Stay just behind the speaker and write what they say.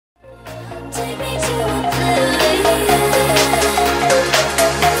Yo,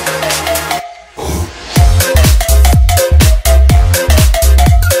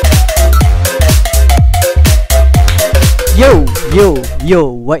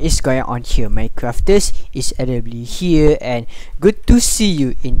 what is going on here, Minecrafters? It's LW here, and good to see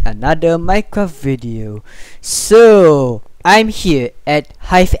you in another Minecraft video. So, I'm here at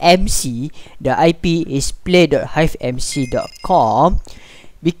HiveMC. The IP is play.hivemc.com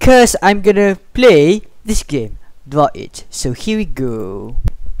because I'm gonna play this game, Draw It. So here we go.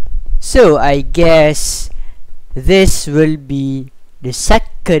 So I guess this will be the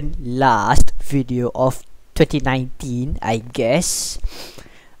second last video of 2019, I guess.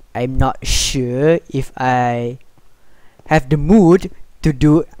 I'm not sure if I have the mood to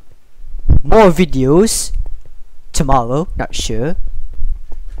do more videos tomorrow. Not sure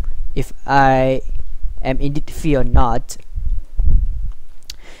if I am indeed free or not.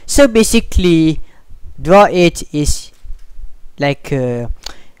 So basically, Draw It is like you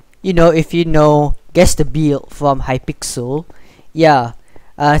know, if you know Guess the Build from Hypixel. Yeah,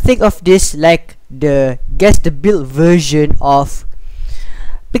 think of this like the Guess the Build version of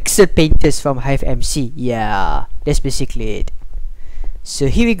Pixel Painters from HiveMC. Yeah, that's basically it. So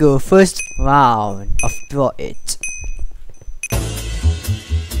here we go, first round of Draw It.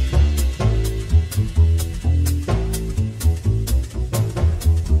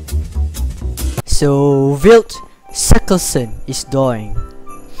 So Wilt Suckelson is drawing.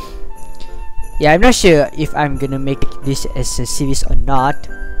 Yeah, I'm not sure if I'm gonna make this as a series or not.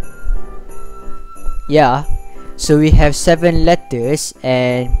 Yeah, so we have 7 letters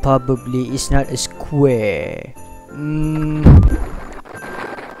and probably it's not a square.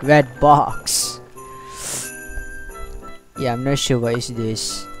 Red box. Yeah, I'm not sure what is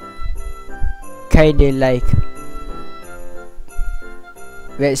this. Kinda like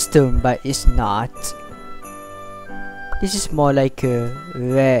redstone, but it's not. This is more like a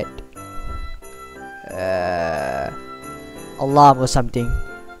red alarm or something.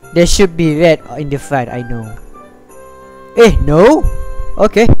 There should be red in the front, I know. No?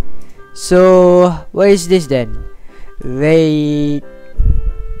 Okay. So, what is this then? Wait.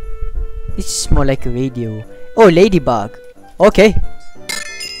 This is more like a radio. Oh, ladybug. Okay.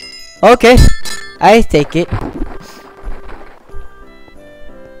 Okay. I take it.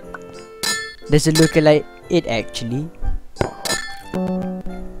 Doesn't look like it actually.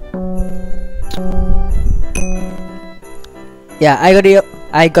 Yeah, I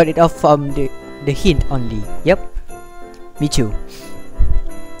got it off from the hint only. Yep, me too.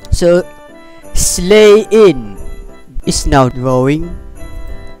 So Slay In is now drawing.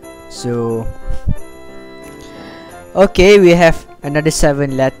 So okay, we have another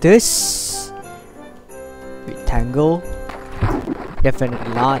 7 letters. Rectangle.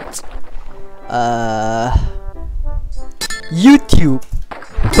 Definitely not. YouTube.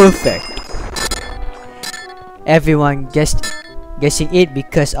 Perfect. Everyone guessing it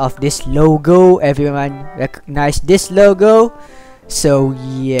because of this logo. Everyone recognized this logo. So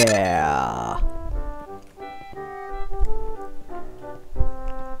yeah.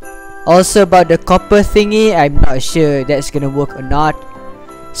 Also about the copper thingy, I'm not sure that's gonna work or not.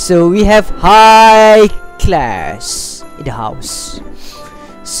 So we have high class in the house.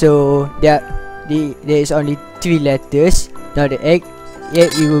 So there is only 3 letters. Now the egg,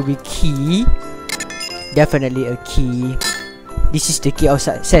 it will be key. Definitely a key. This is the key of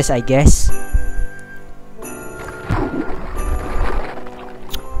success, I guess.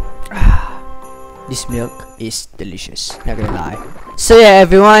 This milk is delicious, not gonna lie. So yeah,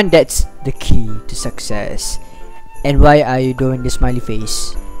 everyone, that's the key to success. And why are you doing the smiley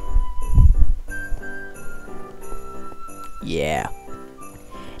face? Yeah,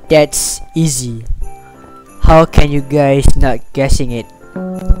 that's easy. How can you guys not guessing it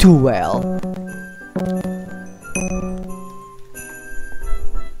too well?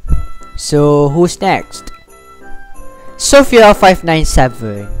 So who's next? Sophia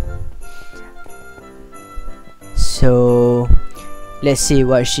 597. So let's see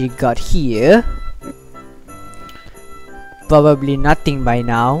what she got here. Probably nothing by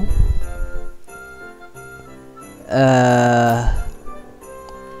now.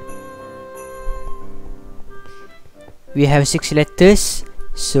 We have 6 letters.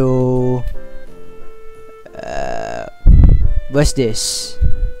 So what's this?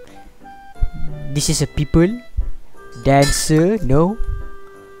 This is a people. Dancer, no.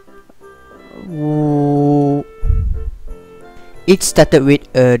 Ooh. It started with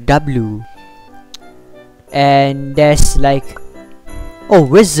a W. And there's like, oh,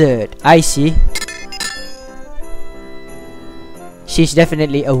 wizard. I see. she's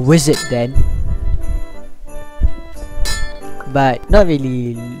definitely a wizard then. But not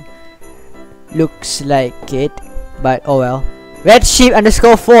really looks like it. But oh well. Red sheep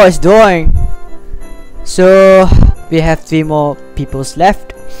underscore 4 is drawing. So we have 3 more peoples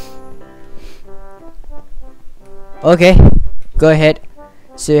left. Okay, go ahead.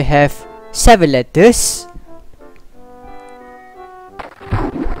 So you have 7 letters.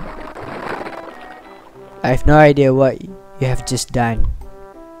 I have no idea what you have just done.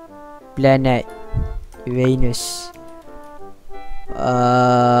 Planet Venus.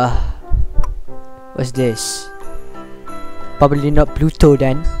 What's this? Probably not Pluto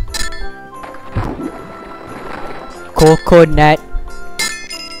then. Coconut.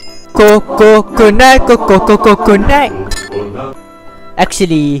 Coconut.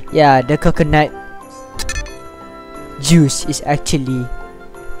 Actually, yeah, the coconut juice is actually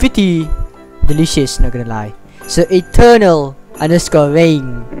pretty delicious, not gonna lie. So eternal underscore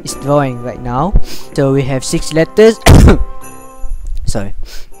rain is drawing right now. So we have 6 letters. Sorry.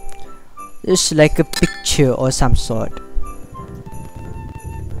 It's like a picture or some sort.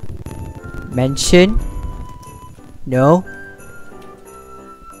 Mention. No.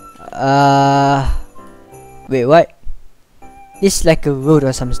 Wait, what? It's like a road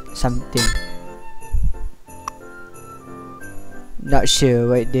or something. Not sure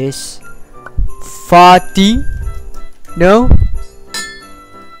what it is. Farting? No.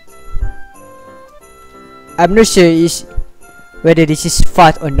 I'm not sure whether this is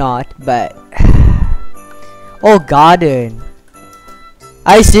fart or not, but oh, garden.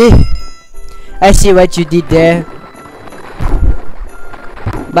 I see what you did there,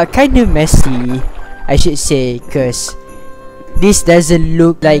 but kind of messy, I should say, cause this doesn't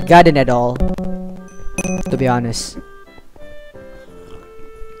look like garden at all, to be honest.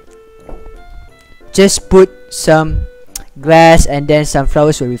 Just put some grass and then some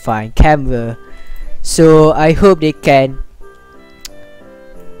flowers will be fine. Camera. So I hope they can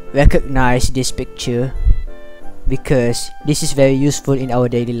recognize this picture, because this is very useful in our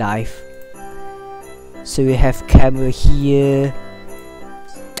daily life. So we have camera here,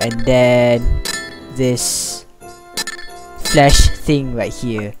 and then this flash thing right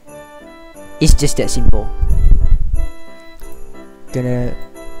here. It's just that simple. Gonna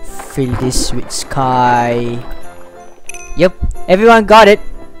fill this with sky. Yep, everyone got it.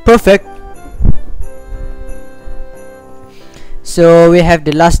 Perfect. So we have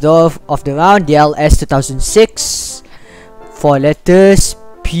the last door of the round, the LS 2006. 4 letters.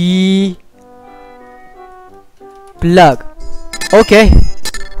 P. Plug. Okay,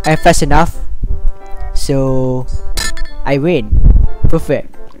 I'm fast enough, so I win. Perfect.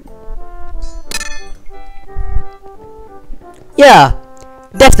 Yeah,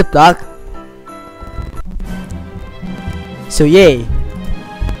 that's the plug. So yay,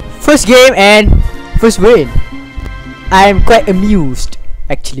 first game and first win. I'm quite amused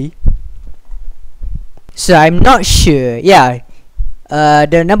actually. So I'm not sure. Yeah,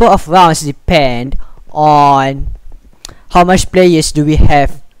 the number of rounds depend on how much players do we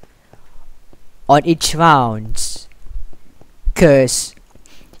have on each rounds. Cause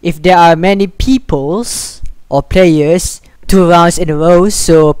if there are many peoples or players, 2 rounds in a row,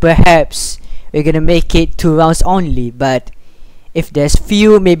 so perhaps we're gonna make it 2 rounds only. But if there's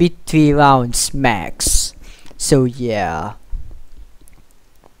few, maybe 3 rounds max. So yeah.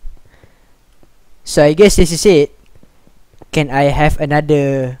 So I guess this is it. Can I have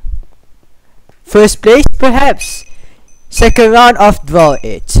another first place perhaps? Second round of draw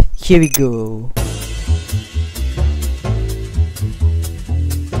it. Here we go.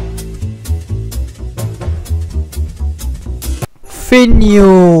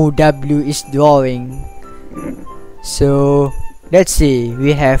 Finu W is drawing. So let's see.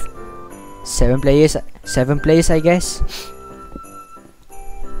 We have 7 players. 7 players, I guess.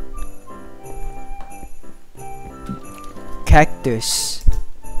 Cactus.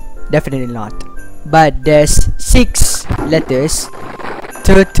 Definitely not. But there's 6 letters.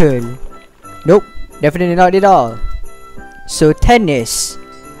 Turtle. Nope, definitely not at all. So tennis.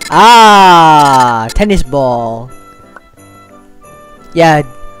 Ah, tennis ball. Yeah,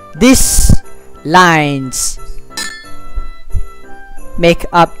 these lines make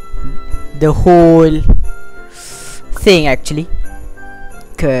up the whole thing actually.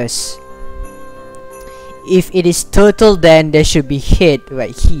 Cause if it is turtle, then there should be head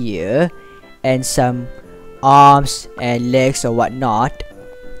right here, and some arms and legs or whatnot.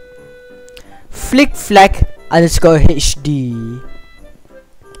 Flick flack underscore HD.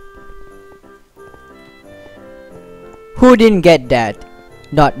 Who didn't get that?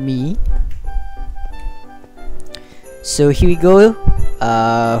 Not me. So here we go.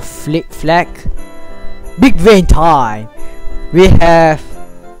 Flick flack. Big vein time. We have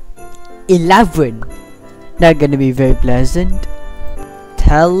 11. Not gonna be very pleasant.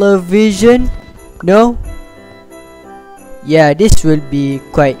 Television. No. Yeah, this will be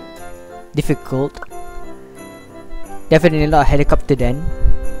quite difficult. Definitely not a helicopter then.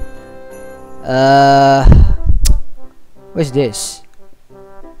 What's this?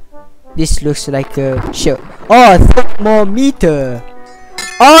 This looks like a show. Oh, thermometer.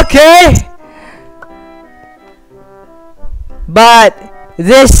 Okay. But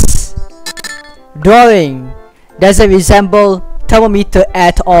this drawing doesn't resemble thermometer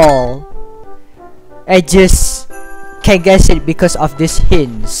at all. I just can't guess it because of these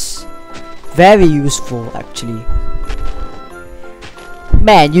hints. Very useful actually.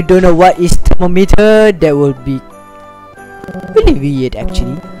 Man, you don't know what is thermometer? That will be really weird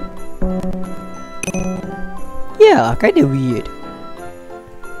actually. Yeah, kinda weird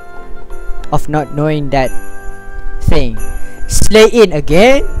of not knowing that thing. Slay in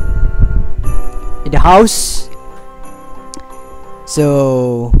again in the house.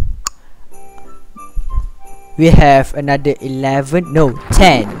 So we have another 11. No,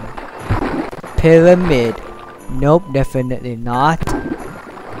 10. Pyramid. Nope, definitely not.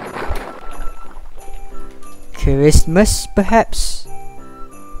 Christmas, perhaps?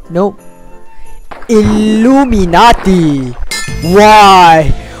 Nope. Illuminati.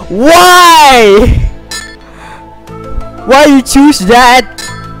 Why? Why? Why you choose that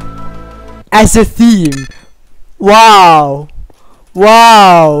as a theme? Wow.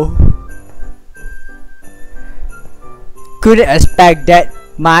 Wow. Couldn't expect that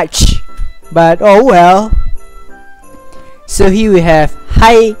much, but oh well. So here we have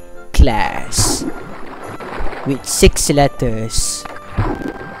high class with 6 letters.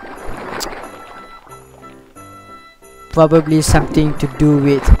 Probably something to do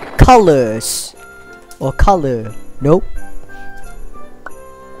with colors or color. Nope.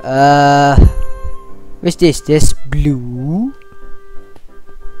 What's this? There's blue.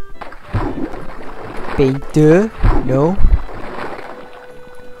 Painter. No.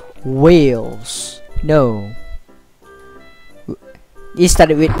 Whales. No. It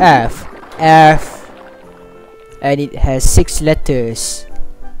started with F. F. And it has 6 letters.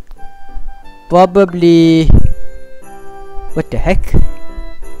 Probably. What the heck?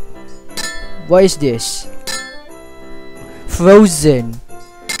 What is this? Frozen.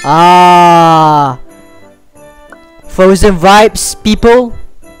 Ah. Frozen vibes, people.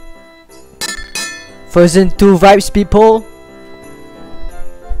 Frozen 2 vibes, people.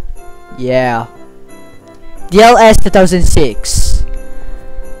 Yeah. DLS 2006.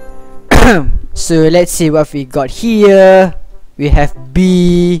 So let's see what we got here. We have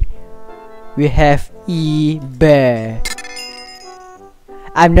B. We have E. Bear.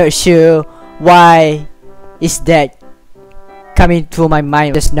 I'm not sure why is that coming through my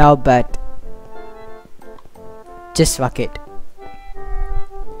mind just now, but just fuck it.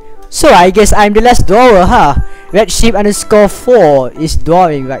 So I guess I'm the last drawer, huh? Redsheep underscore 4 is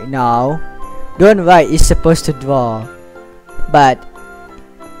drawing right now. Don't write is supposed to draw, but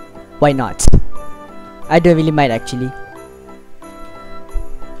why not? I don't really mind actually.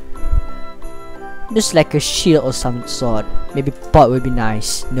 Just like a shield or some sort. Maybe pot would be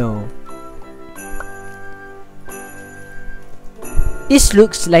nice. No. This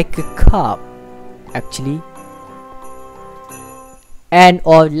looks like a cup actually. And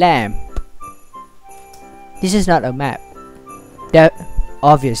or lamp. This is not a map. That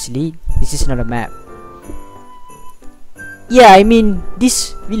obviously this is not a map. Yeah, I mean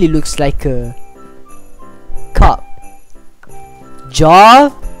this really looks like a cup.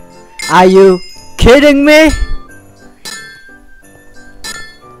 Jar? Are you kidding me?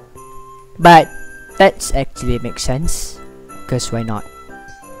 But that's actually makes sense, because why not?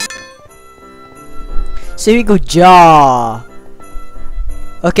 So we go jar.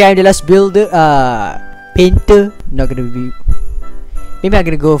 Okay, I'm the last builder. Painter. Not gonna be. Maybe I'm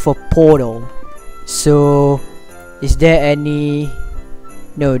gonna go for portal. So, is there any?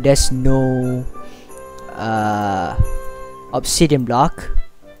 No, there's no. Obsidian block.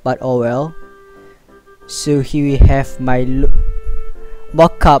 But oh well. So here we have my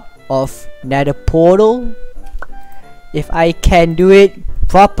mock-up of nether portal. If I can do it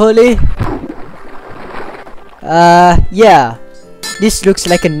properly. Yeah. This looks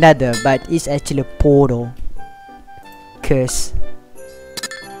like a nether, but it's actually a portal. Cause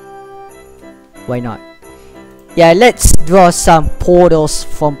why not? Yeah, let's draw some portals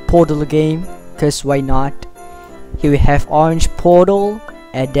from Portal game. Cause why not? Here we have orange portal,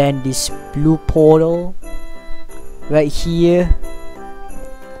 and then this blue portal. right here,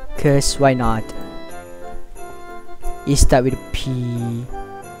 cause why not? It start with P.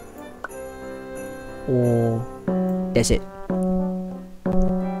 Or that's it.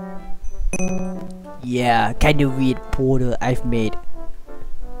 Yeah, kind of weird portal I've made.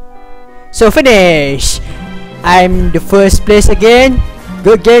 So finish. I'm the first place again.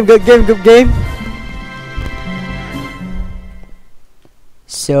 Good game, good game, good game.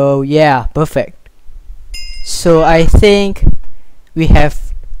 So yeah, perfect. So I think we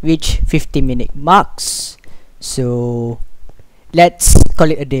have reached 50-minute marks. So let's call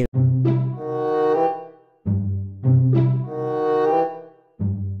it a day.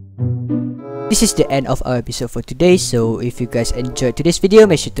 This is the end of our episode for today. So if you guys enjoyed today's video,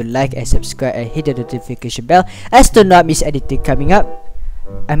 make sure to like and subscribe and hit the notification bell as to not miss anything coming up.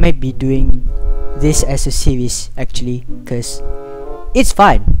 I might be doing this as a series actually, cause it's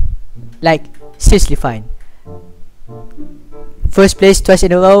fun. Like seriously fun. First place twice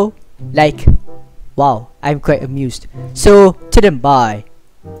in a row. Like wow, I'm quite amused. So till then, bye.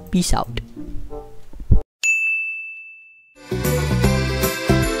 Peace out.